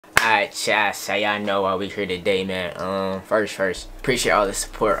Alright, chat, so y'all know why we here today, man. First, appreciate all the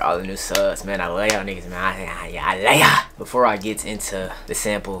support, all the new subs, man. I love y'all niggas, man. I love y'all. Before I get into the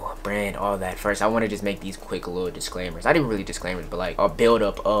sample, brand, all that, first, I want to just make these quick little disclaimers. Not even really disclaimers, but like a build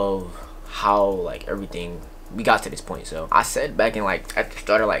up of how like everything we got to this point. So I said back in like at the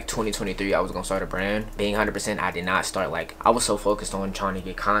start of like 2023 I was gonna start a brand. Being 100%, I did not start. Like I was so focused on trying to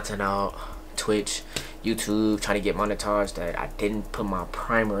get content out, Twitch, YouTube, trying to get monetized, that I didn't put my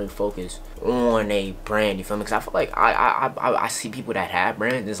primary focus on a brand. You feel me? Because I feel like I see people that have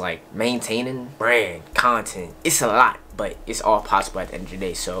brands. It's like maintaining brand content, it's a lot, but it's all possible at the end of the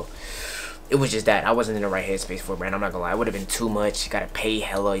day. So it was just that I wasn't in the right headspace for a brand. I'm not gonna lie, it would have been too much. You gotta pay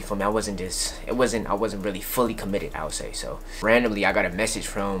hella, you feel me? I wasn't really fully committed, I would say. So randomly I got a message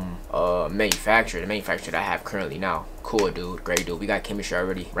from the manufacturer that I have currently now. Cool dude, great dude, we got chemistry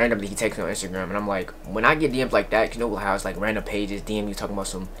already. Randomly he texts me on Instagram, and I'm like, when I get DMs like that, you know how it's like random pages DM you talking about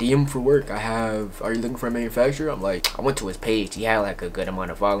some DM for work. Are you looking for a manufacturer? I'm like, I went to his page, he had like a good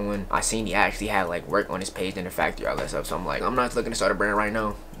amount of following. I seen he actually had like work on his page in the factory, all that stuff. So I'm like, I'm not looking to start a brand right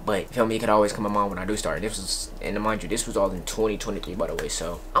now, but you feel me, it could always come along when I do start. This was, and mind you, this was all in 2023, by the way.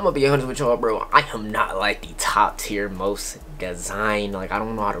 So I'm gonna be honest with y'all, bro, I am not like the top tier most design. Like I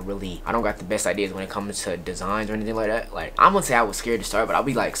don't know how to really, I don't got the best ideas when it comes to designs or anything like that. Like I'm gonna say I was scared to start, but I'll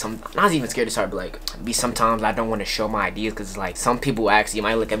be like, not even scared to start, but like sometimes I don't want to show my ideas, because it's like some people actually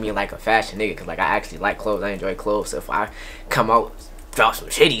might look at me like a fashion nigga, because like I actually like clothes, I enjoy clothes. So if I come out drop some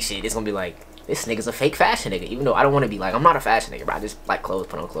shitty shit, it's gonna be like, this nigga's a fake fashion nigga. Even though I don't want to be like, I'm not a fashion nigga, bro. I just like clothes,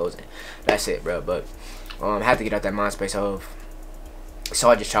 put on clothes, and that's it, bro. But I have to get out that mind space of, so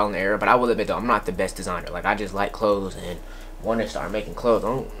I just trial and error. But I will admit though, I'm not the best designer. Like I just like clothes and want to start making clothes.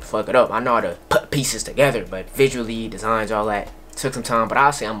 Don't fuck it up. I know how to put pieces together, but visually, designs, all that took some time. But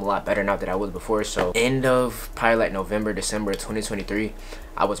I'll say I'm a lot better now than I was before. So end of probably like November, December 2023,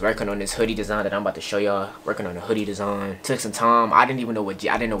 I was working on this hoodie design that I'm about to show y'all. Working on a hoodie design. Took some time. I didn't know what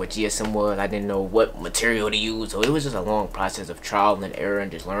GSM was. I didn't know what material to use. So it was just a long process of trial and error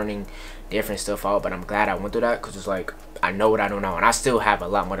and just learning different stuff out. But I'm glad I went through that, because it's like, I know what I don't know. And I still have a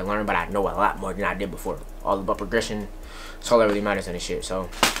lot more to learn, but I know a lot more than I did before. All about progression. That's all that really matters in this shit. So,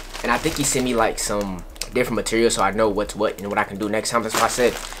 and I think he sent me like some different material, so I know what's what and what I can do next time. That's why I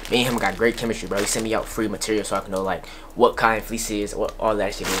said me and him got great chemistry, bro. He sent me out free material so I can know like what kind of fleece is, what all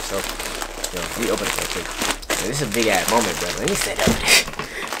that shit is. So, you know, let me open it real quick. So, this is a big ass moment, bro. Let me set up this.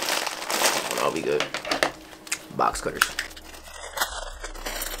 I'll be good. Box cutters.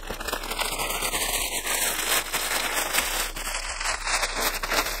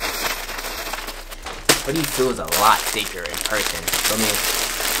 But he feels a lot thicker in person. Feel me?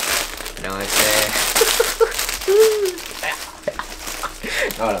 You know what I'm saying?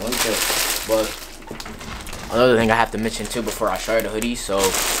 Hold on, let me chill. But another thing I have to mention too before I start the hoodie. So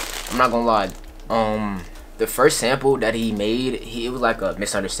I'm not gonna lie. The first sample that he made, it was like a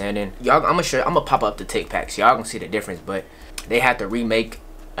misunderstanding. Y'all, I'm gonna pop up the tick packs. Y'all gonna see the difference. But they had to remake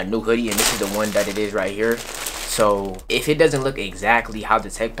a new hoodie, and this is the one that it is right here. So if it doesn't look exactly how the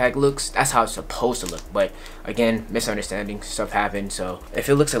tech pack looks, that's how it's supposed to look. But again, misunderstanding, stuff happens. So if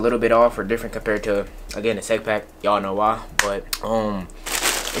it looks a little bit off or different compared to, again, the tech pack, y'all know why. But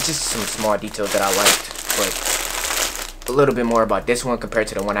it's just some small details that I liked. But a little bit more about this one compared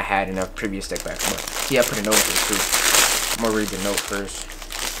to the one I had in the previous tech pack. But yeah, I put a note in here too. I'm gonna read the note first.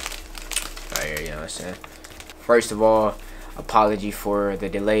 Right here, you know what I'm saying? First of all, apology for the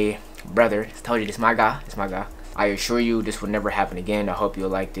delay. Brother, I told you, this my guy. It's my guy. I assure you this will never happen again. I hope you'll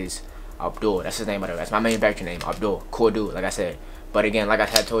like this. Abdul, that's his name, by the way. That's my manufacturer name, Abdul. Cool dude, like I said. But again, like I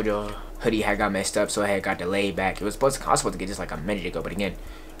had told you, hoodie had got messed up, so it had got delayed back. I was supposed to get this like a minute ago, but again,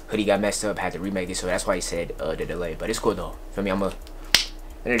 hoodie got messed up, had to remake this, so that's why he said the delay. But it's cool though. For me, end of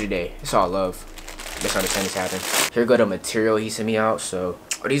the day, it's all love. Misunderstandings happen. Here go the material he sent me out. So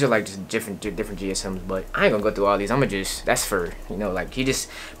these are like just different GSMs, but I ain't gonna go through all these. I'm gonna just, that's for, you know, like he just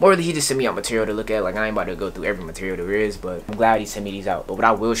sent me out material to look at. Like I ain't about to go through every material there is, but I'm glad he sent me these out. But what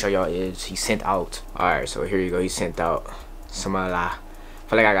I will show y'all is he sent out, alright, so here you go, he sent out some of the, I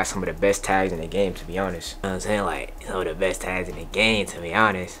feel like I got some of the best tags in the game, to be honest. You know what I'm saying? Like some of the best tags in the game, to be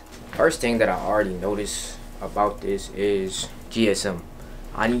honest. First thing that I already noticed about this is GSM.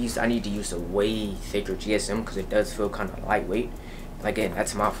 I need to use a way thicker GSM because it does feel kind of lightweight. Again,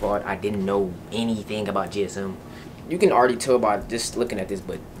 that's my fault. I didn't know anything about GSM. You can already tell by just looking at this,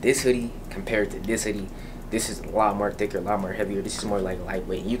 but this hoodie compared to this hoodie, this is a lot more thicker, a lot more heavier. This is more like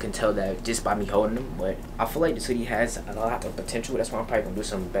lightweight. You can tell that just by me holding them. But I feel like this hoodie has a lot of potential. That's why I'm probably gonna do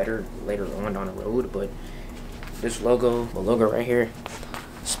something better later on down the road. But this logo, the logo right here,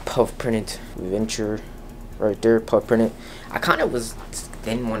 it's puff printed Vnster right there, puff printed. I kind of was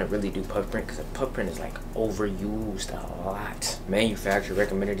didn't want to really do puff print because puff print is like overused a lot. Manufacturer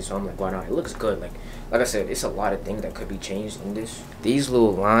recommended it, so I'm like, why not? It looks good. Like I said, it's a lot of things that could be changed in this. These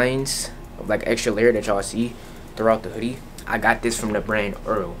little lines of like extra layer that y'all see throughout the hoodie, I got this from the brand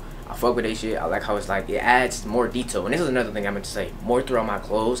Earl. I fuck with this shit. I like how it's like, it adds more detail. And this is another thing I meant to say, more throughout my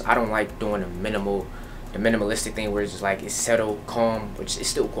clothes. I don't like doing the minimalistic thing where it's just like, it's subtle, calm, which is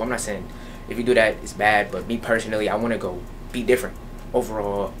still cool. I'm not saying if you do that it's bad, but me personally, I want to go be different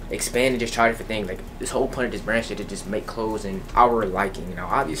overall, expand and just try different things. Like, this whole point of this brand shit to just make clothes in our liking. You know,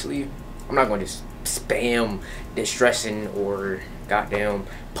 obviously I'm not going to just spam distressing or goddamn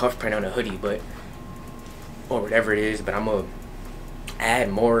puff print on a hoodie, but or whatever it is, but I'm gonna add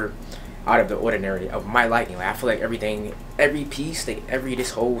more out of the ordinary of my liking. Like, I feel like everything, every piece,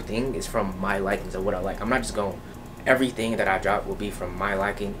 this whole thing is from my likings of what I like. I'm not just going, everything that I drop will be from my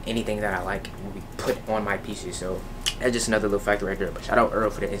liking. Anything that I like will be put on my pieces. So that's just another little factor right there. But shout out Earl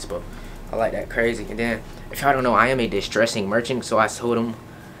for the inspo. I like that crazy. And then, if y'all don't know, I am a distressing merchant, so I told him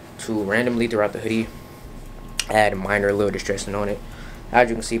to randomly throughout the hoodie add minor little distressing on it. As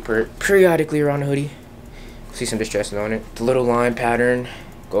you can see, periodically around the hoodie, see some distressing on it. The little line pattern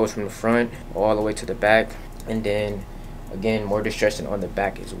goes from the front all the way to the back, and then again more distressing on the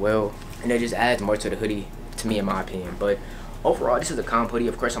back as well, and it just adds more to the hoodie, to me, in my opinion. But overall, this is a comp hoodie.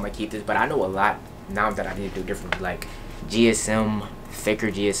 Of course I'm gonna keep this, but I know a lot now that I need to do differently, like GSM, thicker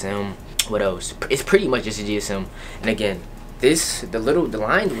GSM. What else? It's pretty much just a GSM. And again, the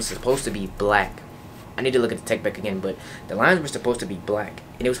lines was supposed to be black. I need to look at the tech back again, but the lines were supposed to be black,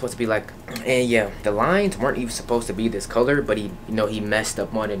 and it was supposed to be like, and yeah, the lines weren't even supposed to be this color, but he messed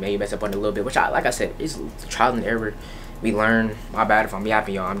up on it, maybe messed up on it a little bit, which like I said, it's trial and error. We learn. My bad if I'm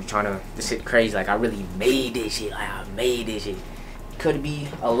yapping, y'all. I'm just trying to, this shit crazy, like I really made this shit, like I made this shit. Could be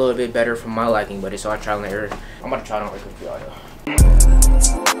a little bit better for my liking, but it's all trial and error. I'm about to try it on record for y'all, though.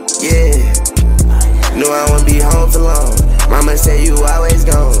 Yeah, knew I wouldn't be home for long. Mama said you always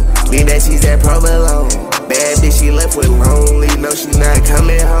gone. Mean that she's that provolone. Bad bitch, she left with lonely. No, she not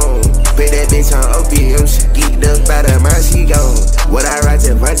coming home. Put that bitch on opium. She geeked up by the mind she gone. What I write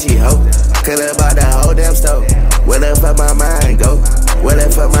to punchy hoe. Coulda bought the whole damn stove. Where the fuck my mind go? Where the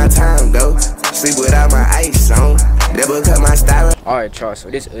fuck my time go? Sleep without my ice on. Never cut my style. Alright, y'all, so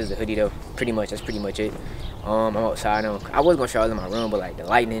this is the hoodie though. Pretty much, that's pretty much it. I'm outside now. I was gonna show it in my room, but like the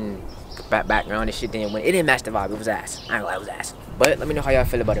lightning background and shit it didn't match the vibe. It was ass. I ain't gonna lie, it was ass. But let me know how y'all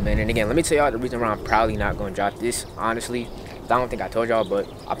feel about it, man. And again, let me tell y'all the reason why I'm probably not gonna drop this, honestly. I don't think I told y'all,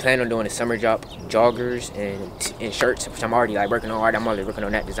 but I plan on doing a summer drop, joggers and shirts, which I'm already like working on. I'm already working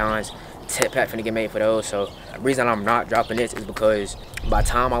on that designs. Tip pack finna get made for those. So the reason I'm not dropping this is because by the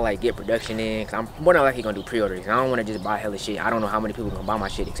time I like get production in, cause I'm more than likely gonna do pre-orders. I don't want to just buy hella shit. I don't know how many people gonna buy my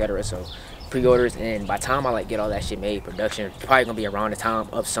shit, etc. So pre-orders, and by the time I like get all that shit made, production, it's probably gonna be around the time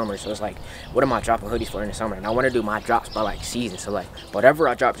of summer. So it's like, what am I dropping hoodies for in the summer? And I want to do my drops by like season. So like whatever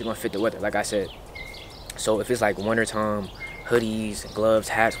I drop is gonna fit the weather, like I said. So if it's like wintertime, hoodies, gloves,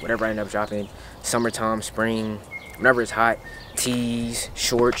 hats, whatever I end up dropping, summertime, spring, whenever it's hot, tees,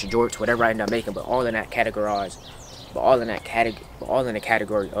 shorts, jorts, whatever I end up making, but all in that categorized, all in the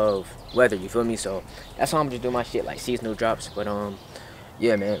category of weather, you feel me? So that's how I'm just doing my shit, like seasonal drops. But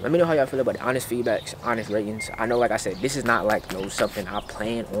yeah, man, let me know how y'all feel about it. Honest feedbacks, honest ratings. I know, like I said, this is not like something I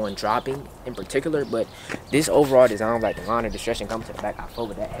plan on dropping in particular, but this overall design, like the line of distressing coming to the back, I fuck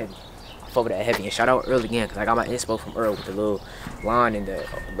with that heavy. And shout out Earl again, because I got my inspo from Earl with the little line and the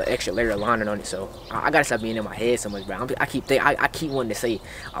extra layer of lining on it. So I gotta stop being in my head so much, bro. I keep wanting to say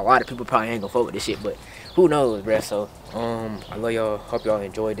a lot of people probably ain't gonna fuck with this shit, but who knows, bro. So I love y'all. Hope y'all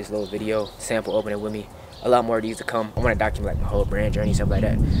enjoyed this little video sample opening with me. A lot more of these to come. I want to document like my whole brand journey, stuff like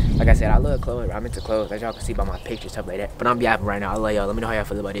that. Like I said, I love clothes. I'm into clothes, as y'all can see by my pictures, stuff like that. But I'm yapping right now. I love y'all. Let me know how y'all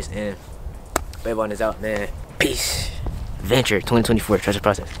feel about this. And babe on is out, man. Peace. Venture 2024. Trust the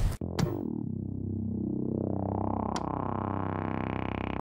process.